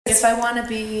if I want to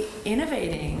be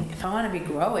innovating, if I want to be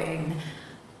growing,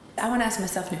 I want to ask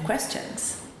myself new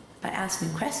questions. If I ask new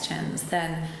questions,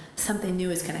 then something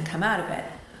new is going to come out of it.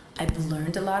 I've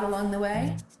learned a lot along the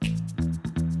way.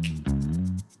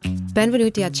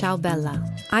 Benvenuti a Ciao Bella.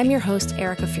 I'm your host,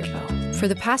 Erica Firpo. For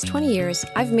the past 20 years,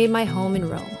 I've made my home in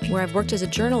Rome, where I've worked as a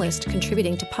journalist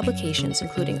contributing to publications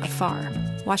including Afar,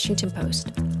 Washington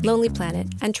Post, Lonely Planet,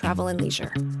 and Travel and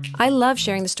Leisure. I love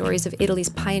sharing the stories of Italy's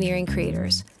pioneering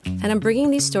creators, and I'm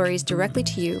bringing these stories directly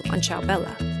to you on Ciao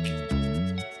Bella.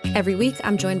 Every week,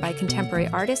 I'm joined by contemporary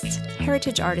artists,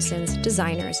 heritage artisans,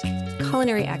 designers,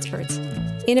 culinary experts,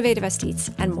 innovative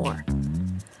aesthetes, and more.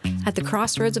 At the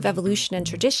crossroads of evolution and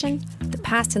tradition, the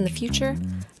past and the future,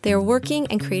 they are working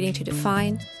and creating to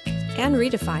define and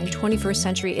redefine 21st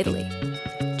century Italy.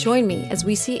 Join me as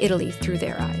we see Italy through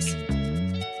their eyes.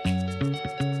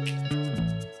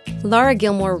 Lara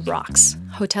Gilmore rocks.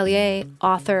 Hotelier,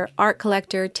 author, art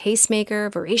collector,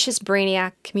 tastemaker, voracious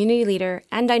brainiac, community leader,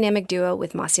 and dynamic duo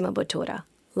with Massimo Bottura.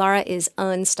 Lara is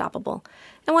unstoppable,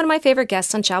 and one of my favorite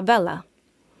guests on Ciao Bella.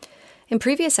 In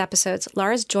previous episodes,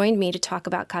 Lara's joined me to talk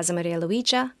about Casa Maria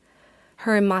Luigia,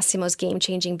 her and Massimo's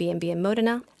game-changing B&B in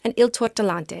Modena, and Il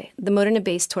Tortellante, the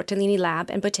Modena-based tortellini lab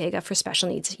and bottega for special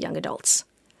needs young adults.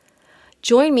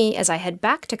 Join me as I head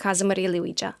back to Casa Maria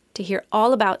Luigia to hear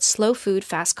all about slow food,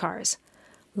 fast cars,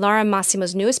 Lara and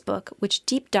Massimo's newest book, which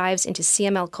deep dives into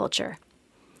CML culture.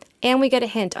 And we get a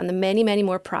hint on the many, many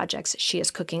more projects she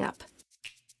is cooking up.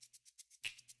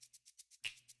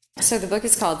 So the book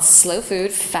is called Slow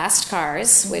Food, Fast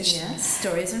Cars, which... Yes,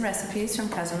 stories and recipes from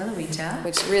Casa Maria Luigia.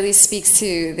 Which really speaks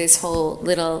to this whole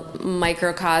little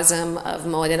microcosm of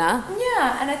Modena.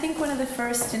 Yeah, and I think one of the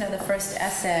first, the first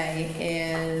essay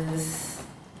is...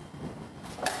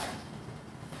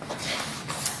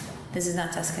 This is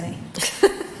not Tuscany.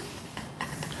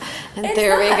 And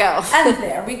there we go. And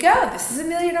there we go. This is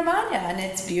Emilia Romagna, and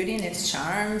its beauty and its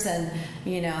charms, and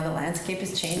the landscape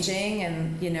is changing,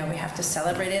 and we have to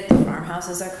celebrate it. The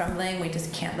farmhouses are crumbling. We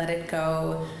just can't let it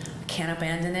go. We can't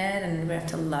abandon it, and we have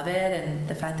to love it. And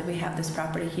the fact that we have this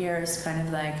property here is kind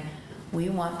of like we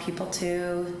want people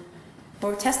to.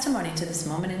 We're testimony to this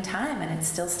moment in time, and it's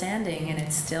still standing, and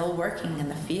it's still working in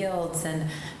the fields, and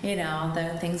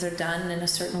the things are done in a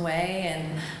certain way.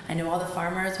 And I know all the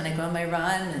farmers when I go on my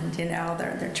run, and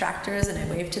they're tractors, and I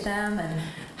wave to them, and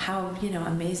how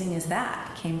amazing is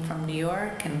that? Came from New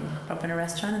York and opened a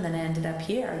restaurant, and then I ended up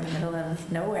here in the middle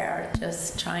of nowhere,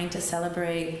 just trying to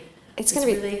celebrate. It's going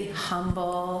to be really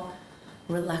humble,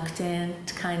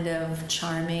 reluctant, kind of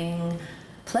charming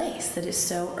place that is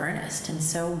so earnest, and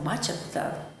so much of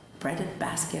the breaded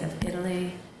basket of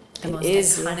Italy, the most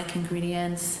iconic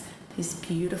ingredients, these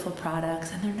beautiful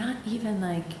products, and they're not even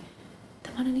like the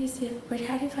Modenese. Where do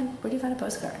you find a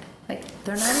postcard? Like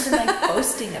they're not even like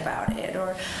boasting about it,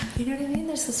 or you know what I mean?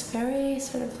 There's this very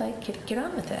sort of like get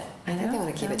on with it. I think they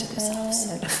want to keep it to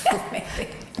themselves. Maybe.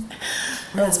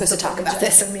 We're not supposed to talk about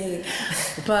this. For me,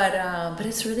 but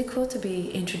it's really cool to be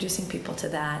introducing people to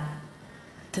that.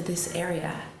 To this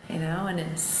area, and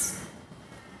it's...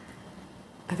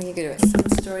 I think you could do it. Some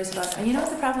stories about... And you know what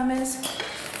the problem is?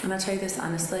 I'm going to tell you this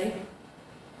honestly.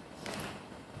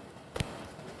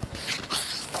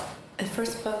 The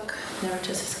first book, Never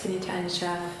Just a Skinny Italian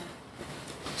Chef,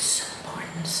 so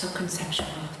important, so conceptual,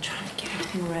 trying to get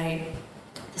everything right.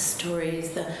 The stories,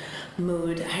 the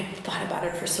mood. I thought about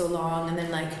it for so long, and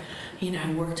then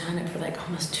I worked on it for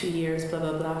almost 2 years, blah,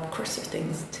 blah, blah. Of course, there's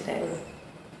things today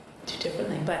do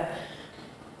differently, but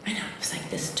I know it was like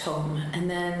this tome, and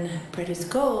then Bread is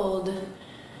Gold,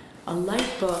 a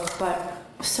light book, but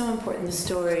so important, the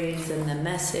stories and the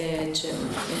message, and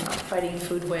fighting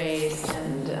food waste,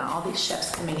 and all these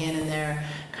chefs coming in, and they're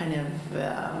kind of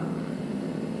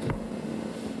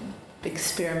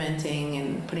experimenting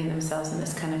and putting themselves in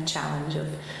this kind of challenge of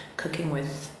cooking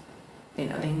with the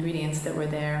ingredients that were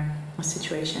there, a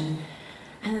situation.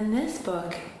 And in this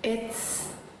book, it's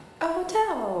a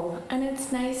hotel, and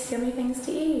it's nice, yummy things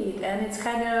to eat, and it's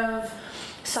kind of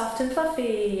soft and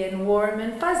fluffy and warm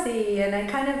and fuzzy, and I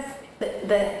kind of,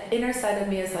 the inner side of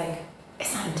me is like,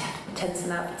 it's not intense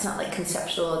enough, it's not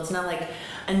conceptual, it's not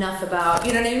enough about,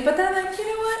 you know what I mean? But then I'm like, you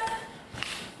know what?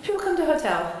 People come to a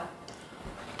hotel,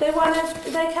 they want to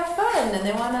have fun, and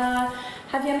they want to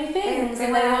have yummy things,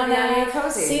 and they want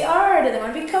to see art, and they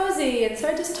want to be cozy, and so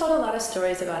I just told a lot of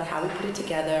stories about how we put it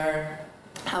together,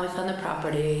 how we found the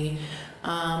property,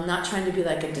 not trying to be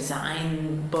like a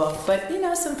design book, but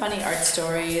some funny art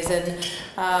stories, and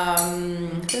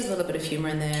there's a little bit of humor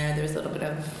in there. There's a little bit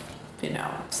of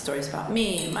stories about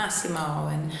me and Massimo,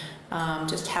 and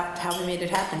just how we made it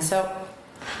happen. So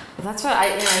That's what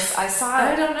I saw.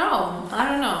 I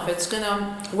don't know if it's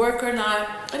gonna work or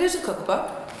not. It is a cookbook.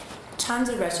 Tons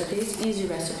of recipes, easy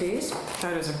recipes.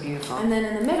 Photos are beautiful. And then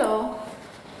in the middle,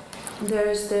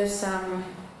 there's this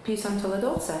pisang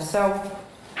dolce. So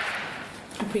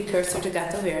a precursor to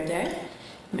Gato Verde.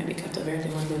 Maybe Gato Verde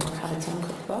one day will have its own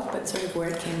cookbook, but sort of where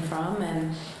it came from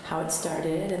and how it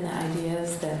started and the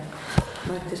ideas that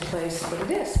make this place what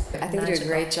it is. I think you do a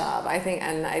great job. I think,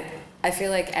 and I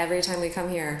feel like every time we come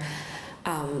here,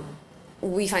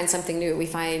 we find something new. We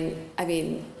find, I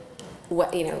mean,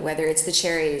 what, you know, whether it's the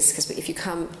cherries, because if you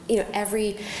come, you know,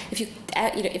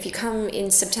 if you come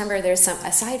in September, there's some,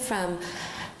 aside from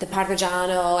the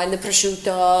Parmigiano and the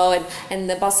prosciutto and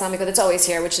the balsamico that's always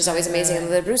here, which is always amazing, and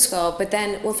the brusco, but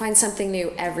then we'll find something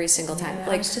new every single time. Yeah,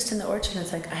 like, I was just in the orchard and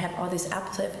it's like, I have all these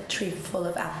apples, I have a tree full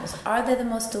of apples. Are they the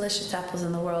most delicious apples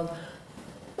in the world?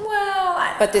 Well, I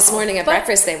don't but this know. morning at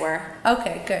breakfast they were.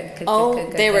 Okay, good.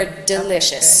 They were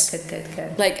delicious. Okay,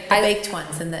 good. Like the baked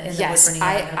ones in the yes, wood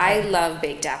burning oven. I love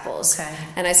baked apples. Okay.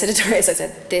 And I said to Doris, I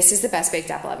said, this is the best baked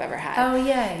apple I've ever had. Oh,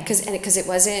 yay. Because it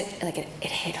wasn't like it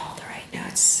hit all the right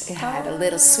notes. It had a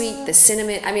little sweet, the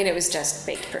cinnamon. I mean, it was just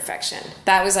baked perfection.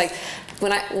 That was like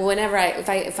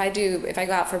if I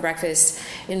go out for breakfast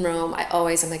in Rome,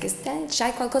 I'm like,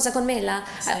 c'hai qualcosa con mela?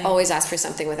 I always ask for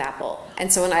something with apple.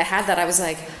 And so when I had that, I was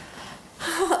like,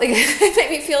 oh, like it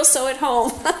made me feel so at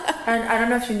home. And I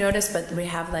don't know if you noticed, but we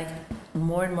have like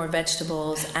more and more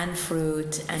vegetables and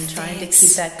fruit and trying to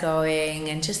keep that going,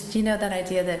 and just, you know, that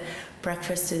idea that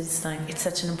breakfast is like, it's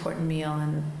such an important meal,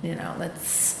 and, you know,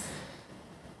 let's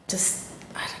just,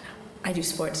 I don't know. I do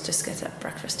sports just get that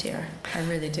breakfast here. I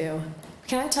really do.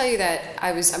 Can I tell you that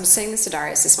I'm saying this to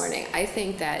Darius this morning. I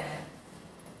think that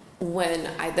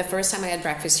the first time I had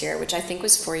breakfast here, which I think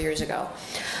was 4 years ago,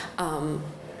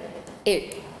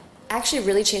 it actually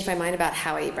really changed my mind about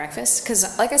how I eat breakfast. Because,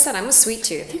 like I said, I'm a sweet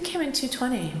tooth. You came in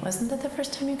 220. Wasn't that the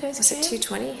first time you guys came? Was it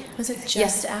 220? Was it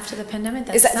just after the pandemic?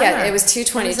 Yeah, it was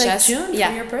 220. It was like June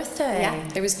for your birthday. Yeah,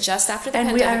 it was just after the and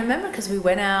pandemic. I remember because we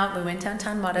went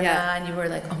downtown Modena, and you were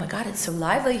like, oh my God, it's so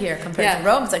lively here compared to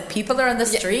Rome. It's like people are on the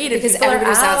street because and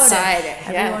everybody was outside.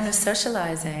 Everyone was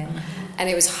socializing. And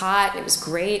it was hot, it was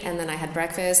great, and then I had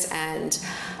breakfast, and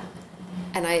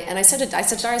I said to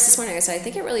Darius this morning, I said, I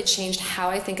think it really changed how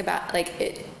I think about, like,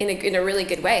 in a really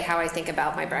good way, how I think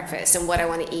about my breakfast and what I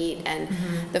want to eat, and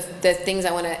the things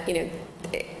I want to, you know,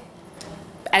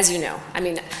 as you know, I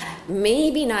mean,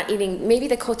 maybe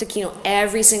the cotechino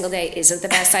every single day isn't the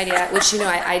best idea, which, you know,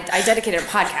 I dedicated a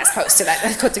podcast post to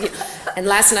that cotechino. And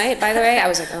last night, by the way, I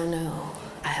was like, oh no,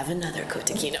 I have another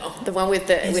cotechino. The one with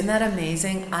the... Isn't that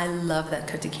amazing? I love that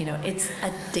cotechino. It's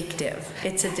addictive.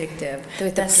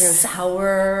 With the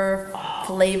sour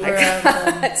flavor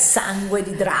of the sangue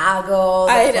di drago,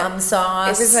 the plum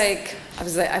sauce. It was like... I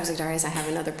was like, Darius, I have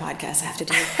another podcast I have to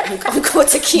do on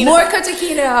cotechino. More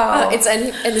cotechino.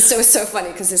 And so it's so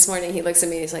funny because this morning he looks at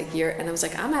me and he's like, and I was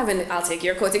like, I'll take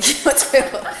your cotechino too.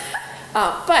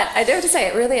 But I do have to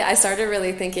say, I started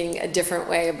really thinking a different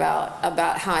way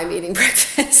about how I'm eating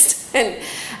breakfast, and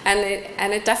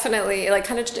it definitely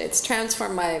it's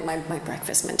transformed my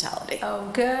breakfast mentality. Oh,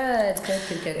 good.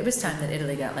 It was time that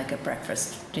Italy got like a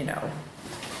breakfast, you know,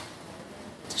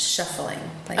 shuffling.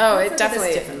 Like, it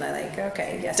definitely differently. Like,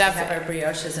 okay, yes, definitely. we have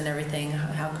our brioches and everything.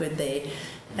 However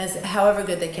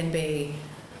good they can be.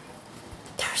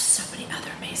 There's so many other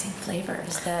amazing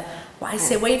flavors that why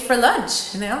say wait for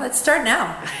lunch? You know, let's start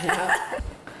now. I know.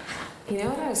 You know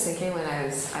what I was thinking when I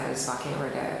was walking over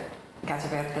to Gato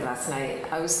Verde last night?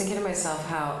 I was thinking to myself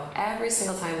how every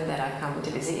single time that I've come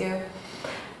to visit you,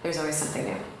 there's always something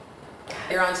new.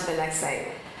 You're on to the next night.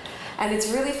 And it's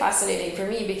really fascinating for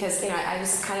me because, you know, I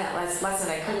was kind of, last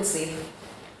night I couldn't sleep.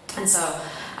 And so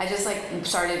I just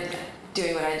started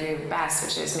doing what I do best,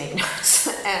 which is make notes.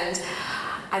 And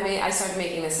I started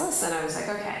making this list, and I was like,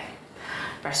 okay,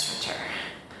 restaurateur,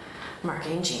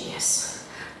 marketing genius,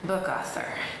 book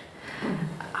author,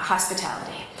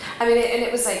 hospitality. I mean, and it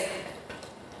was like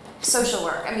social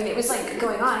work. I mean, it was like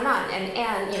going on and on,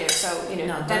 and you know, so you know.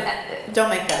 No, don't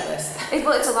make that list.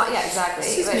 It's a lot. Yeah, exactly.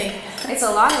 Excuse me. It's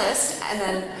a long list, and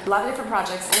then a lot of different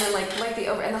projects, and then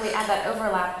and then we add that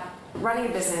overlap. Running a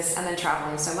business and then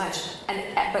traveling so much,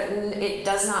 but it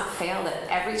does not fail that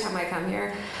every time I come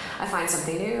here, I find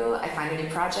something new. I find a new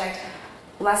project.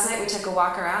 Last night we took a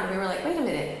walk around and we were like, wait a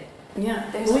minute. Yeah,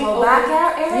 there's a whole back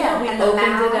area. Yeah, we and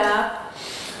opened it up.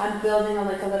 I'm building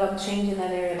a little changing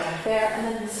that area back there, and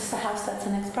then this is the house that's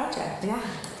the next project. Yeah,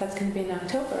 that's going to be in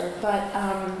October. But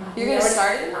you're going to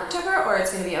start in October, or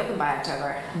it's going to be open by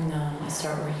October? No, I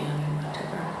start working on it in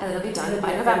October, and it'll be done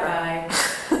by November.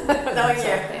 Knowing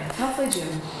you. Hopefully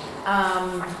June.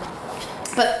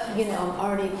 But, you know,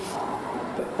 already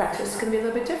breakfast is going to be a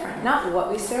little bit different. Not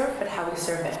what we serve, but how we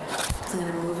serve it. So I'm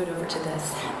going to move it over to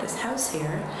this house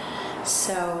here.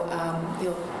 So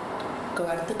you'll go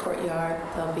out of the courtyard.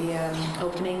 There'll be an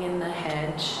opening in the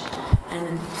hedge. And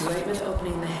then right where the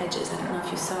opening in the hedge is, I don't know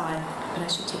if you saw it, but I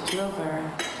should take you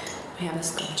over. We have a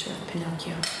sculpture of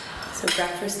Pinocchio. So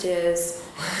breakfast is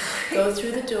go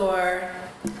through the door,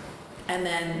 and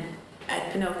then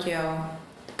at Pinocchio,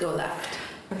 go left.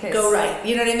 Okay, Go right.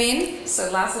 You know what I mean? So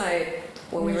last night,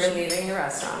 when we were leaving the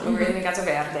restaurant, we were leaving Gato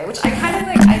Verde, which I kind of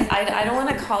like, I don't want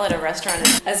to call it a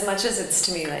restaurant as much as it's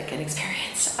to me like an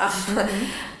experience.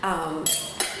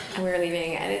 And we were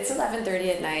leaving, and it's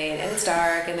 11:30 at night, and it's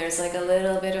dark, and there's like a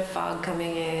little bit of fog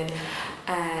coming in,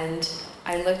 and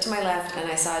I looked to my left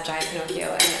and I saw a giant Pinocchio.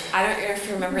 And I don't know if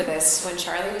you remember this, when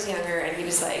Charlie was younger and he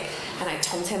was like, and I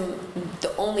told him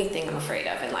the only thing I'm afraid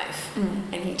of in life,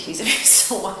 and he teased me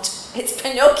so much, it's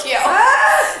Pinocchio.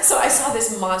 So I saw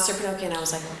this monster Pinocchio and I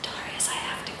was like, Darius, I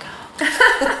have to go.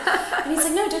 And he's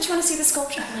like, no, don't you want to see the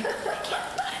sculpture? I'm like, I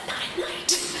can't, not at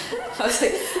night. I was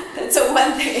like, that's a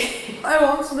one thing. I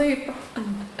won't sleep.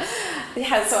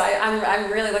 Yeah, so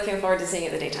I'm really looking forward to seeing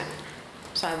it in the daytime.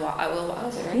 So I will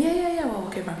was it, right? Yeah, well,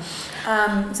 okay,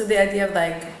 fine. So the idea of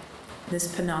like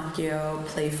this Pinocchio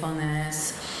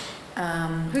playfulness.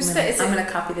 I'm gonna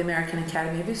copy the American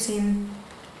Academy. Have you seen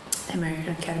the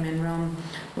American Academy in Rome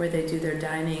where they do their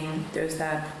dining? There's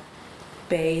that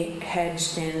bay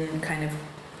hedged in kind of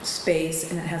space,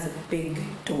 and it has a big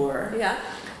door. Yeah.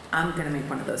 I'm gonna make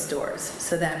one of those doors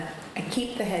so that I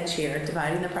keep the hedge here,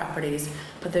 dividing the properties,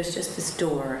 but there's just this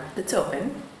door that's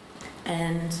open.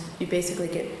 And you basically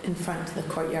get in front of the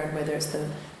courtyard where there's the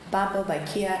Babbo by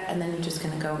Kia, and then you're just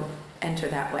going to go enter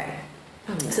that way.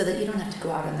 So that you don't have to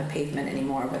go out on the pavement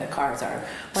anymore where the cars are.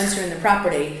 Once you're in the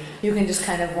property, you can just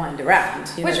kind of wind around.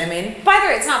 You know what I mean? By the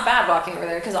way, it's not bad walking over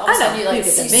there because all of a sudden you like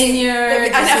get the vineyard,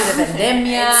 you see the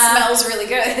vendemmia. It smells really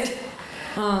good.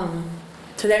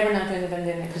 Today we're not doing the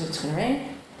vendemmia because it's going to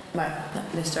rain, but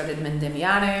they started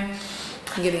vendemmiare,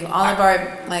 getting all of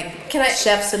our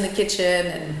chefs in the kitchen.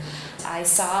 And I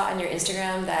saw on your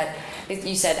Instagram that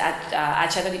you said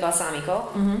aceto di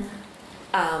balsamico.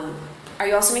 Are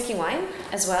you also making wine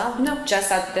as well? No. Just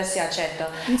this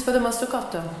aceto. It's for the Mosto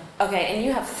Cotto. Okay, and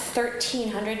you have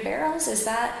 1,300 barrels. Is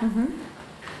that?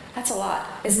 That's a lot.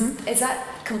 Is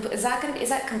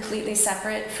that completely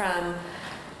separate from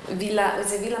Villa?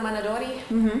 Was it Villa Manadori?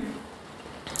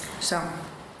 So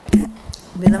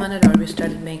Villa Manadori, we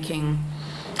started making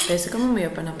basically when we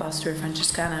opened up Osteria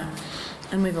Francescana,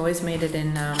 and we've always made it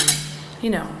in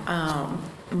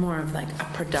more of like a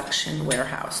production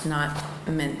warehouse, not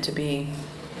meant to be.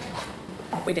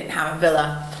 We didn't have a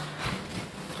villa,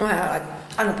 like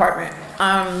an apartment.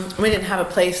 We didn't have a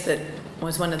place that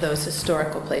was one of those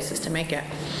historical places to make it.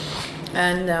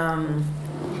 And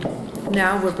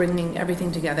now we're bringing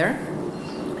everything together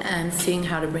and seeing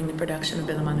how to bring the production of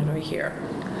Villa Manadori here,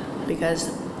 because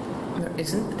there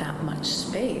isn't that much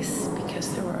space,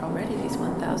 because there were already these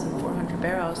 1,400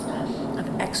 barrels of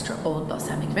extra old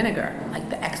balsamic vinegar, like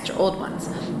the extra old ones.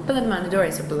 But the Manadori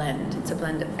is a blend. It's a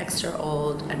blend of extra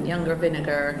old and younger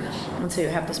vinegar. And so you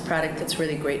have this product that's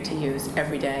really great to use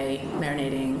every day,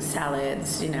 marinating,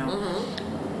 salads,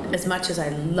 As much as I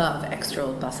love extra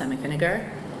old balsamic vinegar,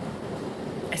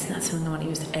 it's not something I want to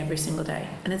use every single day.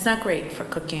 And it's not great for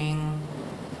cooking.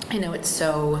 I know it's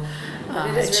so,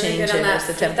 it changes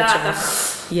the temperature.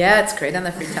 Yeah, it's great on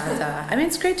the frittata. I mean,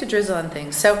 it's great to drizzle on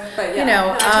things. So, I totally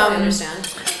understand.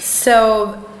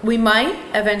 So we might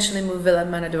eventually move Villa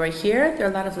Manadori here. There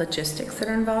are a lot of logistics that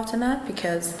are involved in that,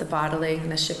 because the bottling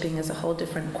and the shipping is a whole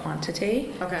different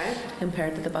quantity. Okay.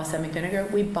 Compared to the balsamic vinegar.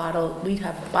 We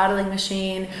have a bottling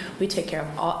machine. We take care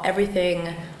of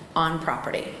everything on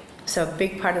property. So a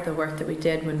big part of the work that we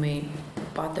did when we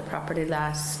bought the property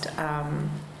last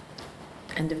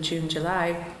end of June,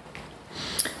 July,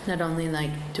 not only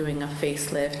like doing a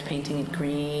facelift, painting it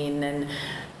green, and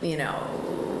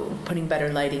putting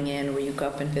better lighting in where you go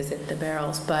up and visit the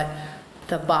barrels, but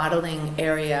the bottling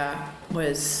area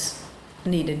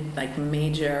needed like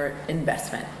major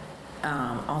investment.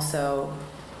 Also,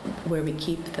 where we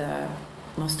keep the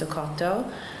Mosto Cotto,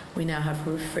 we now have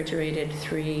refrigerated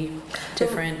 3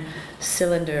 different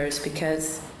cylinders,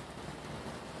 because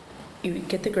you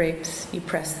get the grapes, you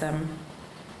press them,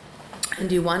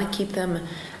 and you want to keep them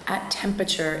at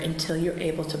temperature until you're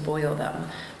able to boil them.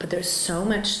 But there's so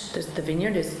much, the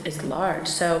vineyard is large,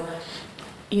 so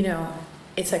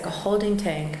it's like a holding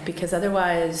tank, because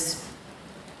otherwise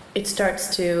it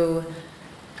starts to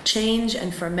change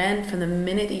and ferment from the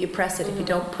minute that you press it. If you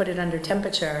don't put it under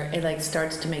temperature, it like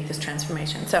starts to make this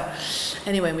transformation. So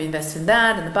anyway, we invested in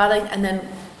that and the bottling, and then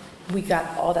we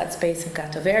got all that space in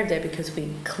Gato Verde because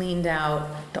we cleaned out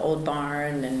the old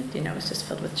barn, and it was just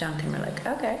filled with junk, and we're like,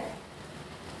 okay,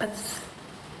 let's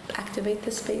activate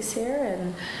the space here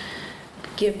and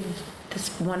give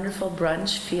this wonderful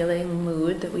brunch feeling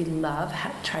mood that we love,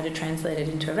 try to translate it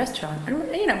into a restaurant.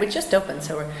 And we just opened,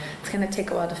 so it's going to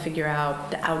take a while to figure out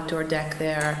the outdoor deck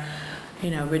there.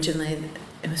 Originally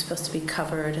it was supposed to be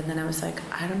covered, and then I was like,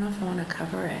 I don't know if I want to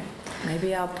cover it.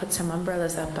 Maybe I'll put some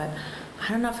umbrellas up, but I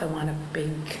don't know if I want a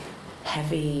big,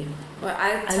 heavy. Well,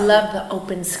 I love the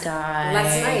open sky.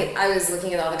 Last night I was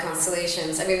looking at all the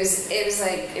constellations. I mean, it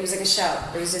was like a show.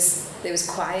 It was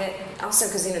quiet. Also,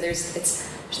 because there's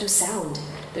no sound.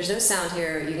 There's no sound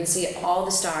here. You can see all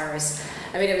the stars.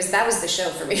 I mean, that was the show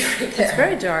for me right there. It's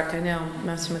very dark. I know.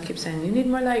 Massimo keeps saying, "You need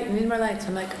more light. You need more light." So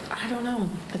I'm like, I don't know.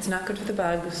 It's not good for the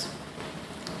bugs.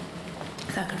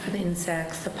 It's not good for the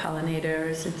insects, the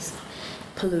pollinators. It's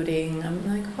polluting. I'm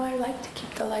like, I like to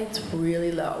keep the lights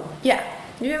really low. Yeah,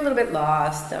 you get a little bit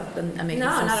lost. I'm making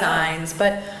some signs,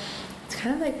 but it's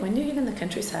kind of like, when do you get in the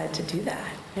countryside to do that?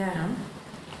 Yeah.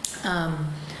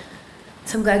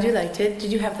 So I'm glad you liked it.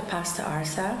 Did you have the pasta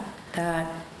arsa?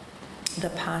 The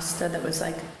pasta that was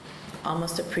like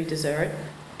almost a pre-dessert.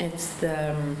 It's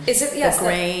the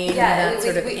grain, that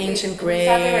sort of ancient grain. We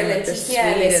thought they were lenticchia,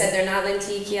 and they said they're not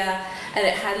lenticchia, and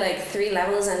it had like 3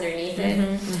 levels underneath it,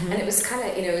 and it was kind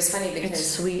of, it was funny because it's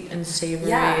sweet and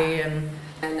savory, and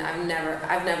I've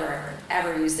never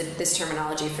ever used this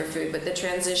terminology for food, but the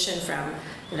transition from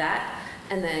that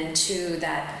and then to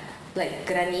that like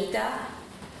granita.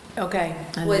 Okay,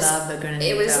 I love the granita.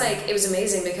 It was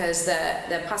amazing because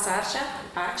the pasta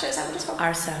arsa, is that what it's called?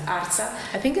 Arsa.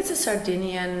 I think it's a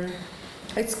Sardinian.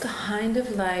 It's kind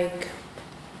of like,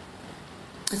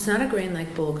 it's not a grain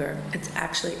like bulgur. It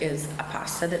actually is a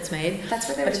pasta that's made. That's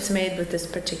what it's made with this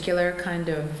particular kind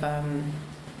of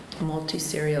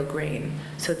multi-cereal grain.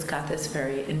 So it's got this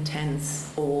very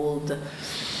intense, old,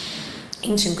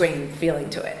 ancient grain feeling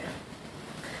to it.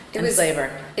 Flavor.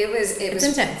 It was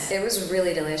intense. It was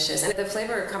really delicious, and the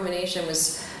flavor combination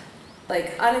was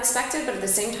like unexpected, but at the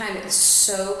same time, it's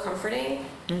so comforting.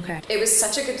 Okay. It was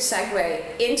such a good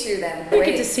segue into them. You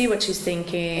get to see what she's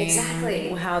thinking. Exactly.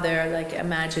 How they're like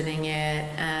imagining it,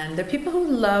 and there are people who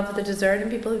love the dessert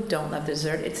and people who don't love the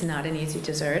dessert. It's not an easy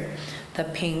dessert. The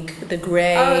pink, the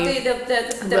gray,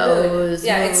 the rose moon.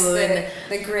 Yeah, moon. It's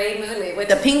the gray moon.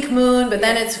 The pink moon, but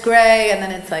then it's gray, and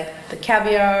then it's like the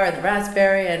caviar or the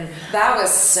raspberry, and that was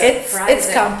surprising.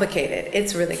 It's complicated.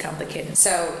 It's really complicated.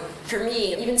 So for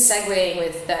me, even segueing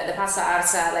with the pasta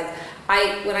arsa, like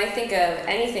when I think of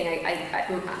anything,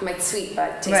 I my sweet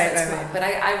butt tastes like smoke. But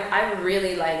I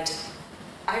really liked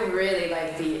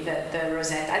the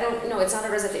rosette. I don't know, it's not a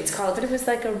rosette. It's called. But it was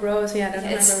like a rose. Yeah, I don't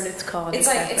remember what it's called. It's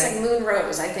like moon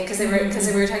rose, I think, because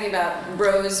we were talking about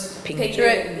rose pink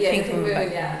moon.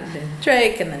 Yeah,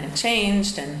 Drake, and then it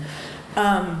changed, and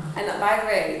by the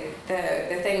way,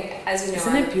 the thing, as you know,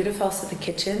 isn't it beautiful? Also, the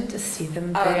kitchen, to see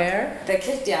them there. The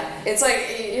kitchen, yeah, it's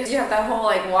like you have that whole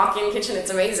like walk-in kitchen. It's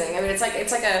amazing. I mean, it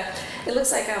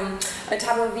looks like a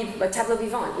tableau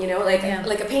vivant,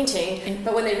 like a painting,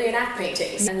 but when they reenact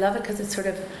paintings. I love it because it's sort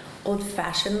of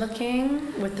old-fashioned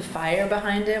looking with the fire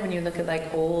behind it. When you look at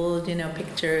like old,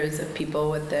 pictures of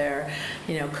people with their,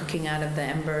 cooking out of the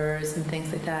embers and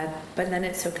things like that. But then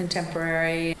it's so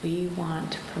contemporary. We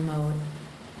want to promote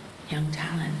young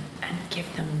talent and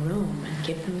give them room and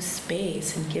give them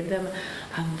space and give them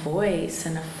a voice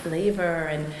and a flavor,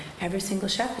 and every single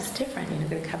chef is different.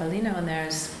 Go to Cavallino, and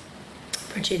there's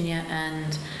Virginia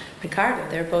and Ricardo.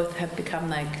 They both have become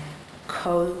like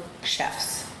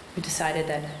co-chefs. We decided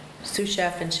that sous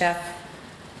chef and chef,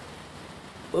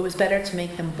 it was better to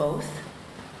make them both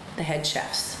the head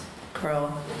chefs,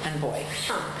 girl and boy.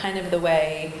 Kind of the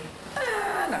way,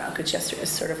 I don't know, Kuchester is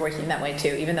sort of working that way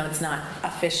too, even though it's not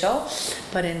official.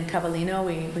 But in Cavallino,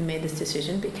 we made this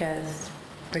decision because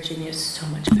Virginia is so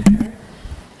much better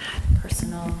at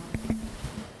personal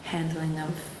handling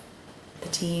of the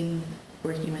team,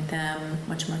 working with them,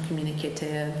 much more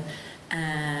communicative.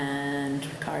 And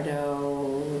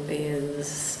Ricardo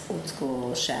is old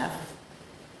school chef.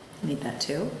 Need that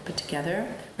too, but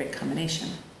together, great combination.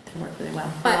 They work really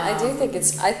well. I do think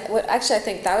I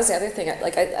think that was the other thing.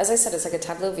 As I said, it's like a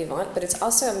tableau vivant, but it's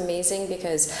also amazing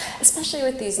because, especially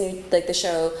with these new, the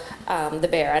show, The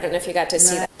Bear. I don't know if you got to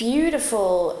see that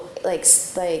beautiful,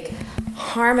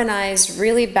 harmonized,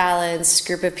 really balanced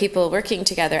group of people working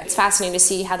together. It's fascinating to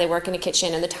see how they work in a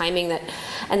kitchen and the timing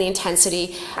and the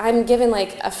intensity. I'm given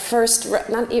like a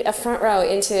front row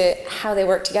into how they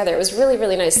work together. It was really,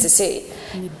 really nice to see.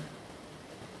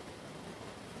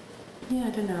 Yeah, I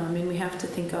don't know. I mean, we have to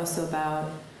think also about,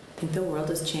 I think the world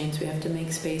has changed. We have to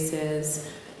make spaces.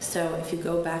 So if you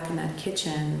go back in that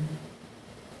kitchen,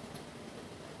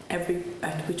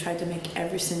 we tried to make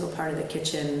every single part of the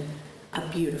kitchen a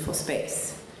beautiful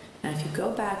space. And if you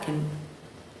go back in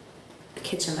the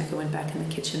kitchen, like I went back in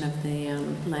the kitchen of the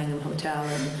Langham Hotel,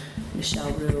 and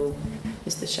Michelle Roux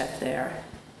is the chef there.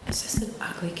 It's just an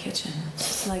ugly kitchen. It's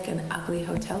just like an ugly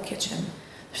hotel kitchen.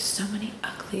 There's so many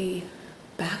ugly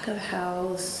back of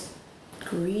house,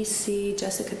 greasy.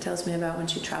 Jessica tells me about when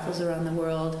she travels around the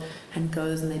world and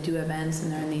goes and they do events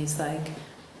and they're in these like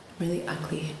really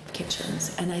ugly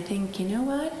kitchens. And I think, you know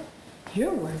what?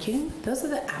 You're working. Those are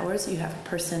the hours you have a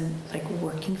person like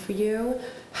working for you.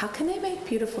 How can they make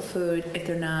beautiful food if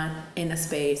they're not in a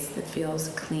space that feels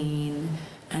clean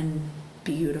and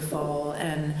beautiful?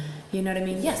 And you know what I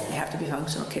mean? Yes, they have to be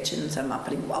functional kitchens. I'm not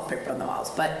putting wallpaper on the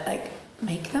walls, but like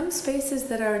make them spaces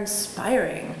that are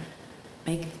inspiring.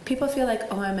 Make people feel like,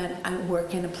 oh, I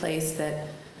work in a place that,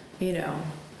 you know,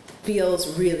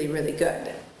 feels really, really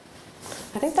good.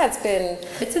 I think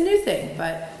it's a new thing,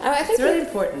 but it's really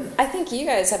important. I think you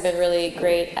guys have been really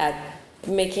great at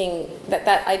making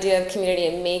that idea of community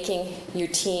and making your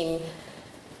team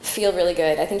feel really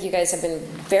good. I think you guys have been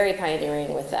very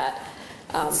pioneering with that.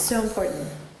 It's so important.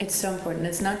 It's so important.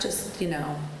 It's not just, you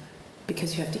know,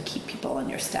 because you have to keep people on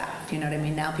your staff. You know what I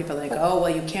mean? Now people are like, oh, well,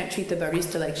 you can't treat the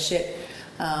barista like shit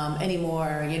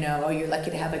anymore. You know, oh, you're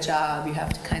lucky to have a job. You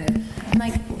have to kind of. I'm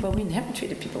like, well, we never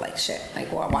treated people like shit.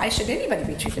 Like, well, why should anybody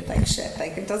be treated like shit?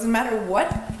 Like, it doesn't matter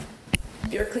what.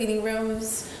 You're cleaning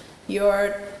rooms,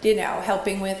 you're, you know,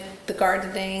 helping with the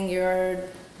gardening, you're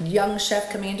a young chef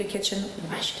coming into the kitchen.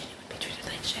 Why should anyone be treated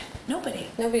like shit?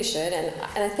 Nobody should.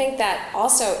 And I think that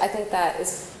also,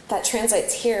 that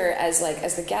translates here as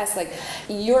the guest, like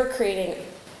you're creating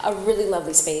a really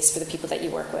lovely space for the people that you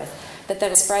work with, that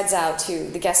then spreads out to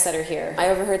the guests that are here. I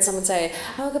overheard someone say,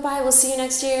 oh, goodbye, we'll see you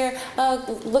next year.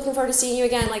 Oh, looking forward to seeing you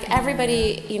again. Like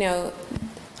everybody, you know,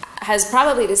 has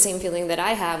probably the same feeling that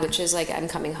I have, which is like, I'm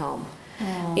coming home,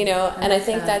 you know? And I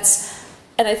think that's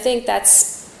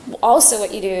also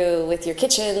what you do with your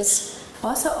kitchens.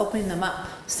 Also opening them up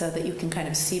so that you can kind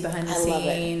of see behind the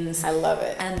scenes. I love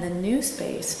it. And the new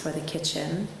space for the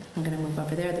kitchen, I'm going to move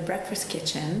over there, the breakfast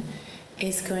kitchen,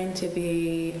 is going to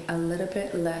be a little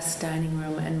bit less dining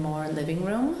room and more living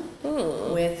room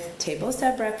with tables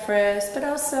at breakfast, but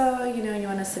also, you know, you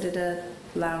want to sit at a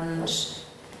lounge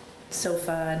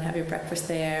sofa and have your breakfast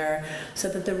there, so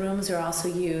that the rooms are also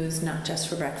used not just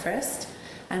for breakfast,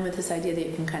 and with this idea that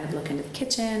you can kind of look into the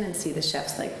kitchen and see the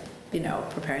chefs, like, you know,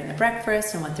 preparing the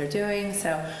breakfast and what they're doing.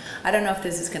 So I don't know if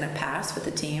this is going to pass with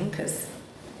the team, because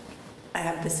I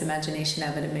have this imagination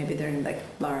of it, and maybe they're like,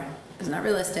 Lara, it's not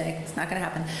realistic, it's not going to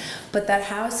happen. But that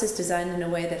house is designed in a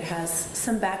way that has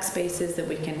some back spaces that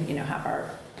we can, you know, have our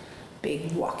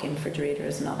big walk-in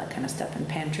refrigerators and all that kind of stuff, and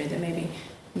pantry that maybe,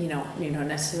 you don't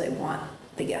necessarily want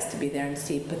the guests to be there and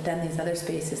see. But then these other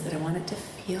spaces that I want it to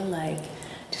feel like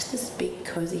just this big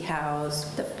cozy house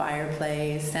with a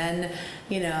fireplace, and,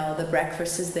 you know, the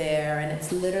breakfast is there, and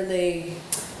it's literally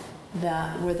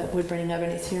where the wood burning oven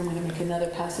is here. I'm going to make another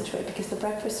passageway because the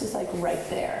breakfast is like right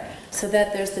there, so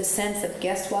that there's this sense of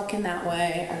guests walk in that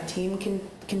way, our team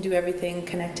can do everything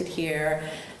connected here,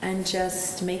 and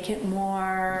just make it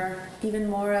even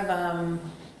more of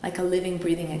like a living,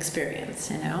 breathing experience,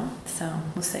 you know? So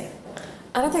we'll see.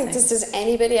 I don't think, does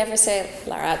anybody ever say,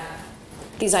 Lara,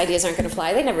 these ideas aren't going to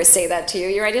fly? They never say that to you.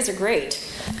 Your ideas are great.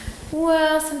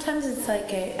 Well, sometimes it's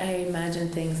like I imagine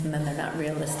things and then they're not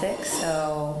realistic.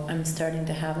 So I'm starting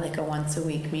to have like a once a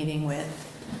week meeting with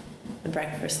the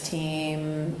breakfast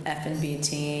team, F&B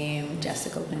team,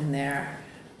 Jessica will be in there.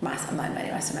 My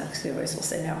master will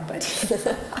say no, but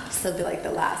I'll still be like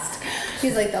the last.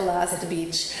 He's like the last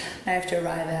beach I have to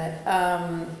arrive at.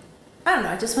 I don't know,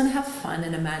 I just want to have fun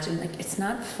and imagine. Like, it's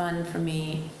not fun for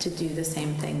me to do the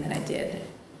same thing that I did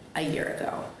a year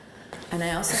ago. And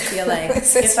I also feel like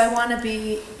if I want to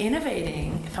be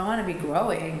innovating, if I want to be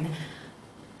growing,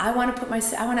 I want to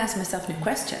ask myself new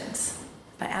questions.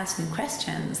 If I ask new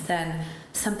questions, then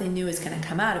something new is going to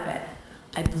come out of it.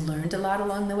 I've learned a lot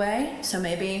along the way, so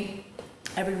maybe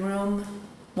every room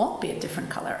won't be a different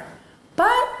color,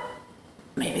 but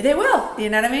maybe they will, you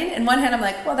know what I mean? In one hand, I'm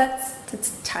like, well,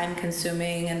 it's time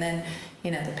consuming, and then,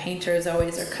 you know, the painters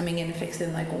always are coming in and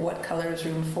fixing, like, what color is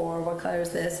room 4, what color is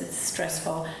this? It's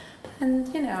stressful. And,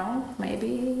 you know,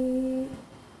 maybe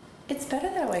it's better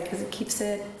that way because it keeps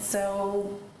it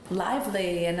so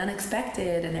lively and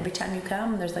unexpected. And every time you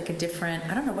come, there's like a different,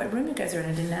 I don't know what room you guys are in.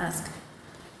 I didn't ask.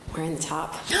 We're in the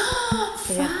top.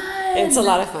 Fun! Yeah. It's a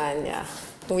lot of fun, yeah.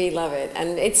 We love it.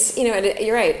 And it's, you know,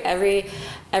 you're right.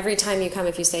 Every time you come,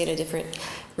 if you stay in a different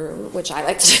room, which I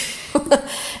like to do,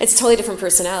 it's a totally different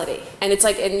personality. And it's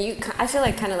like, I feel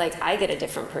like kind of like I get a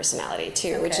different personality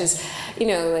too, which is, you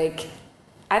know, like,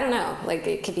 I don't know, like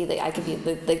it could be like, I could be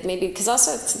like maybe, because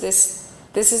also it's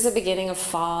this is the beginning of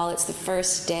fall. It's the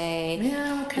first day.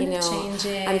 Yeah, I'm kind of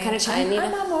changing. I'm kind of changing.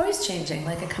 I'm always changing.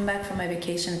 Like I come back from my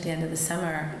vacation at the end of the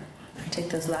summer. I take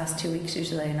those last 2 weeks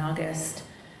usually in August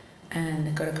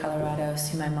and go to Colorado,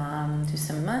 see my mom, do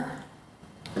some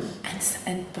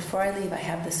and before I leave, I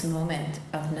have this moment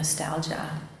of nostalgia,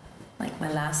 like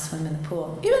my last swim in the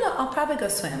pool. Even though I'll probably go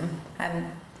swim,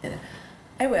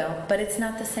 I will, but it's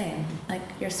not the same. Like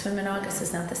your swim in August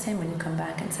is not the same when you come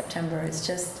back in September. It's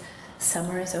just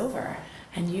summer is over,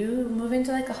 and you move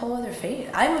into like a whole other phase.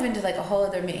 I move into like a whole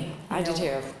other me. I do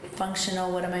too.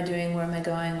 Functional. What am I doing? Where am I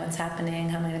going? What's happening?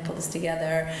 How am I going to pull this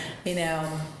together? You know,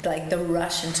 like the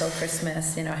rush until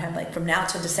Christmas. You know, I have like from now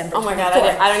till December. Oh my God,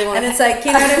 I don't even want to. And it's like,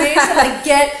 you know what I mean? So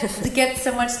like get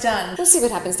so much done. We'll see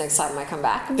what happens next time I come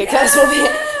back because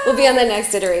we'll be on the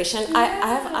next iteration. Yeah.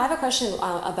 I have a question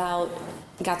about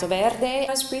Gato Verde. I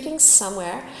was reading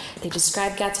somewhere they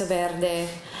described Gato Verde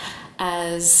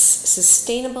as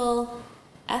sustainable,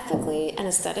 ethically, and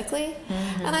aesthetically.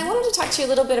 Mm-hmm. And I wanted to talk to you a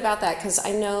little bit about that because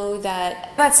I know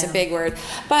that that's a big word,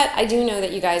 but I do know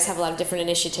that you guys have a lot of different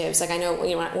initiatives. Like I know,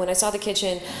 you know, when I saw the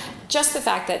kitchen, just the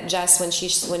fact that Jess, when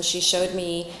she showed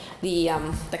me the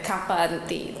capa,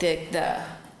 the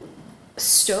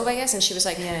stove, I guess, and she was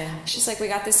like, she's like, we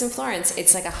got this in Florence.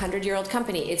 It's like 100-year-old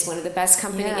company. It's one of the best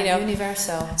companies, you know.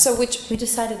 Universal. So which we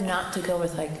decided not to go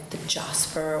with like the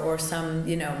Jasper or some,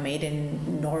 you know, made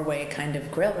in Norway kind of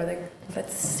grill. We're like,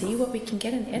 let's see what we can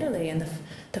get in Italy. And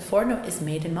the Forno is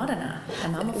made in Modena.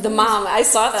 I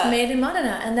saw that. It's made in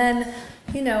Modena. And then,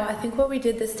 you know, I think what we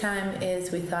did this time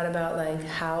is we thought about like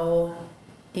how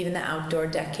even the outdoor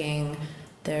decking,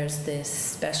 there's this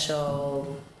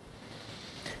special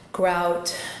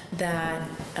grout that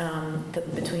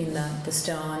between the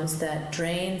stones that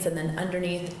drains, and then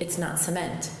underneath it's not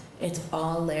cement, it's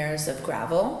all layers of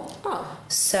gravel. Oh.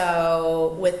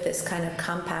 So with this kind of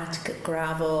compact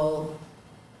gravel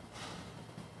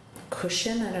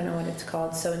cushion, I don't know what it's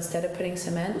called, so instead of putting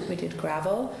cement we did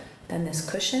gravel, then this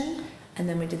cushion, and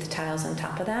then we did the tiles on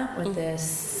top of that with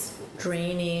this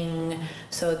draining,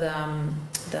 so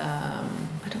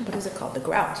what is it called? The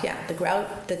grout. Yeah, the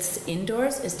grout that's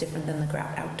indoors is different than the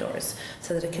grout outdoors,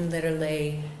 so that it can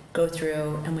literally go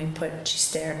through, and we put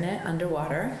cisterne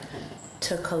underwater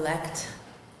to collect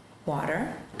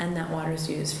water, and that water is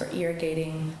used for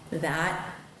irrigating that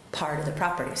part of the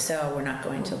property. So we're not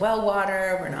going to well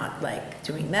water, we're not like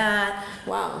doing that.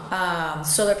 Wow.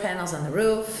 Solar panels on the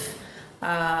roof.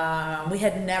 We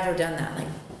had never done that. Like,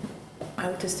 I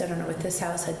don't know, with this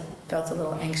house I felt a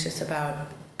little anxious about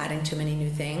adding too many new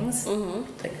things,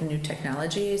 like new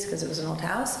technologies, because it was an old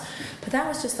house. But that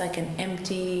was just like an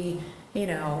empty, you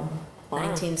know,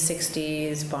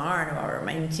 1960s barn or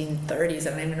 1930s,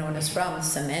 I don't even know when it's from,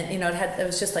 cement, you know, it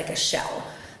was just like a shell.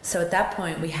 So at that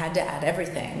point we had to add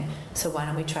everything. So why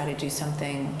don't we try to do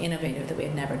something innovative that we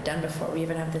had never done before? We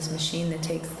even have this machine that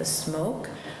takes the smoke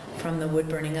from the wood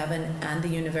burning oven and the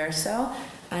Universo,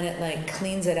 and it like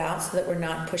cleans it out so that we're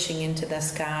not pushing into the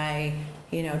sky,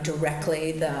 you know,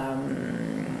 directly the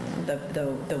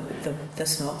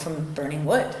smoke from burning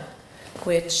wood,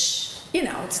 which, you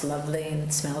know, it's lovely and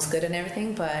it smells good and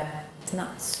everything, but it's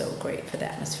not so great for the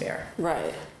atmosphere.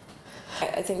 Right.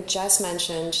 I think Jess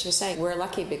mentioned, she was saying, we're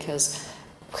lucky because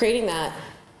creating that,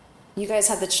 you guys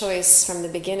had the choice from the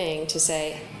beginning to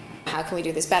say, how can we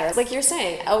do this better? Like you're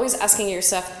saying, always asking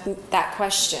yourself that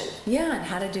question. Yeah, and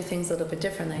how to do things a little bit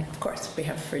differently. Of course, we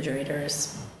have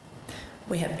refrigerators,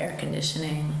 we have air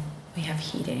conditioning, we have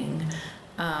heating.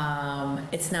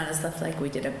 It's not as if like we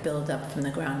did a build up from the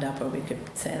ground up where we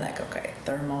could say like, okay,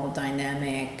 thermal,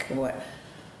 dynamic, what.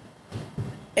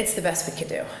 It's the best we could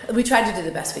do. We tried to do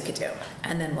the best we could do,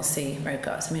 and then we'll see where it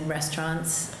goes. I mean,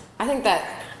 restaurants, I think that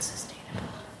not sustainable.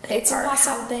 It's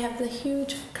impossible. They have the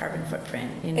huge carbon footprint,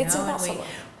 you know. It's impossible.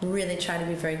 And we really try to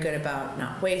be very good about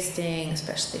not wasting,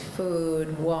 especially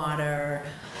food, water,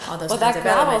 all those kinds of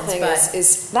elements. Well, that gravel thing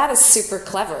is super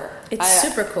clever. It's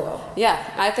super cool. Yeah,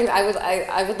 I think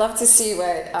I would love to see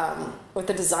what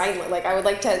the design, like I would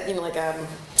like to, you know, like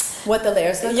what the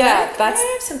layers look like. Yeah, I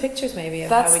have some pictures maybe of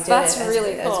how we did it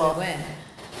really cool. as we went.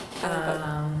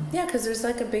 Yeah, because there's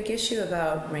like a big issue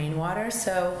about rainwater.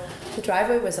 So the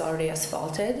driveway was already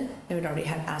asphalted. It would already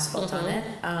had asphalt on it.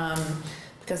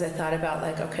 Because I thought about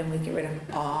like, okay, we get rid of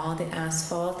all the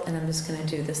asphalt and I'm just going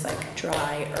to do this like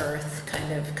dry earth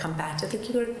kind of compacted. Like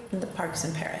you go to the parks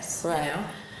in Paris, right? You know?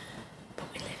 But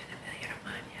we live in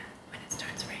Emilia-Romagna. When it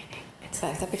starts raining, it's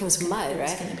like that becomes mud, right?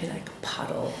 It's going to be like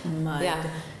puddle, mud, yeah.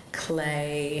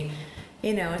 clay.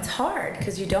 You know, it's hard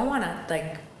because you don't want to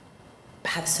like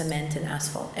have cement and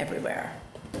asphalt everywhere.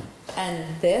 And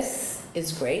this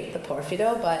is great, the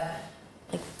Porfido, but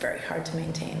like very hard to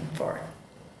maintain for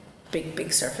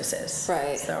big surfaces.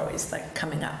 Right. It's always like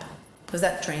coming up because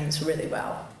that drains really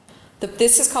well.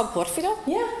 This is called Porfido?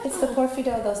 Yeah, it's the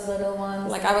Porfido, those little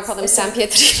ones. Like I would call them San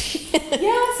Pietrini.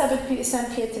 Yeah, San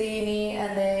Pietrini,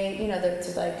 and they, you know,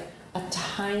 there's like a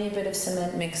tiny bit of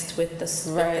cement mixed with the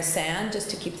sand just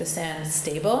to keep the sand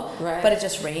stable. Right. But it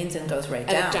just rains and goes right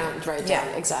down. And right down,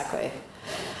 exactly.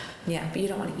 Yeah, but you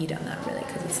don't want to eat on that really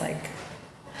because it's like...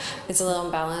 It's a little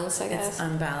unbalanced, I guess. It's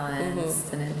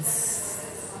unbalanced and it's...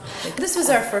 Like, this was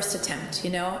our first attempt,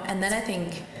 you know? And then I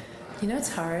think, you know,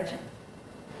 it's hard.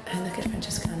 I look at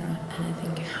Francescana and I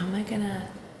think, how am I going to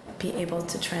be able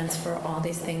to transfer all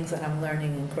these things that I'm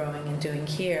learning and growing and doing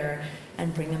here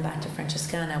and bring them back to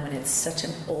Francescana when it's such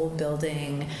an old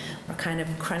building? We're kind of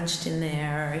crunched in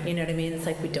there, you know what I mean? It's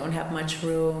like we don't have much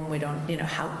room. We don't, you know,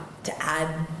 how to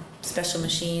add special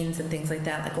machines and things like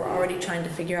that. Like we're already trying to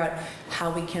figure out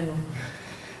how we can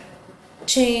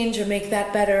change or make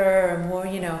that better or more,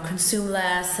 you know, consume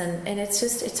less. And it's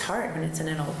just, it's hard when it's in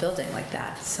an old building like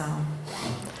that. So,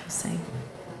 we'll see.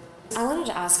 I wanted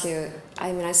to ask you,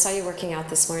 I mean, I saw you working out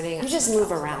this morning. You just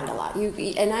move around a lot.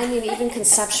 And I mean, even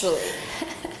conceptually.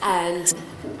 And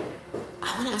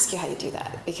I want to ask you how you do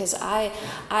that because I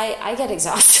get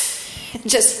exhausted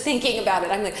just thinking about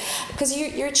it. I'm like, because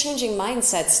you're changing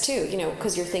mindsets too, you know,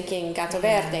 because you're thinking Gatto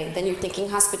Verde, then you're thinking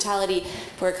hospitality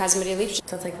for Casa Maria Alice.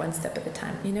 So it's like one step at a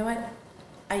time. You know what?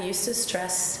 I used to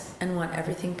stress and want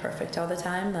everything perfect all the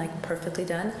time, like perfectly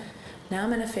done. Now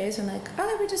I'm in a phase where I'm like,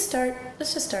 oh,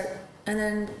 let's just start. And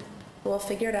then we'll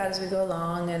figure it out as we go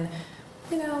along and,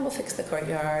 you know, we'll fix the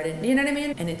courtyard and you know what I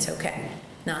mean? And it's okay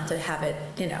not to have it,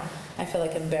 you know, I feel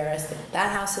like embarrassed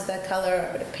that house is that color.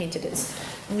 I would have painted it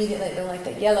immediately. I don't like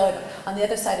that yellow. On the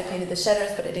other side, I painted the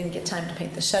shutters, but I didn't get time to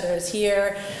paint the shutters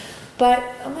here. But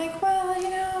I'm like, well,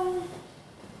 you know,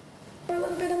 we're a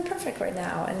little bit imperfect right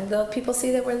now. And people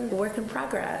see that we're a work in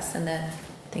progress and that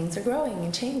things are growing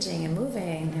and changing and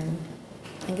moving. And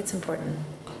I think it's important.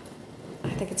 I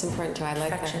think it's important too. I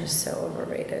like that. Perfection is so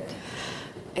overrated.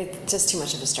 It's just too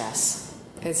much of a stress.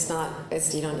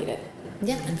 You don't need it.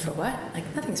 Yeah, and for what?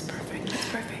 Like, nothing's perfect. It's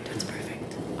perfect.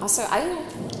 Also, I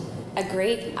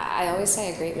always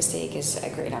say a great mistake is a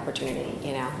great opportunity,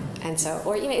 you know? And so,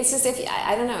 or, you know, it's just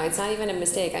I don't know, it's not even a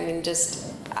mistake. I mean,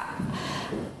 just,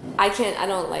 I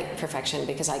don't like perfection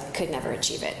because I could never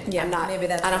achieve it. Yeah, maybe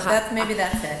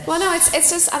that's it. Well, no,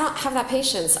 it's just, I don't have that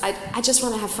patience. I just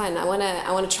want to have fun. I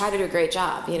want to try to do a great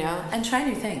job, you know? And try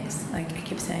new things. Like I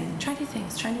keep saying, try new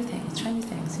things,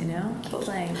 you know? Keep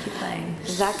playing.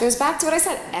 That goes back to what I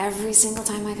said. Every single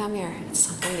time I come here, it's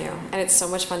something new. And it's so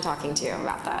much fun talking to you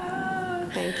about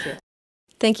that. Thank you.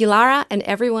 Thank you, Lara, and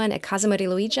everyone at Casa Maria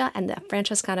Luigia and the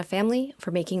Francescana family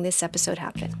for making this episode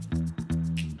happen.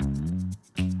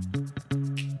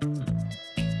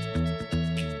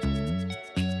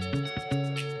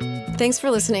 Thanks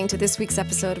for listening to this week's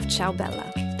episode of Ciao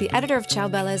Bella. The editor of Ciao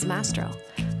Bella is Mastro.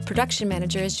 Production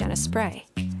manager is Jenna Spray.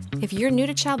 If you're new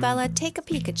to Ciao Bella, take a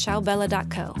peek at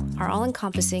ciaobella.co, our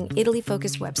all-encompassing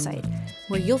Italy-focused website,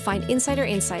 where you'll find insider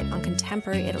insight on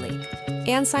contemporary Italy,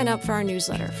 and sign up for our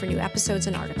newsletter for new episodes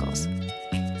and articles.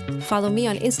 Follow me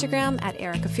on Instagram at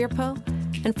Erica Firpo,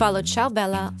 and follow Ciao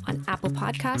Bella on Apple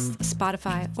Podcasts,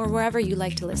 Spotify, or wherever you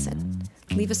like to listen.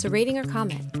 Leave us a rating or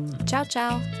comment. Ciao,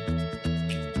 ciao!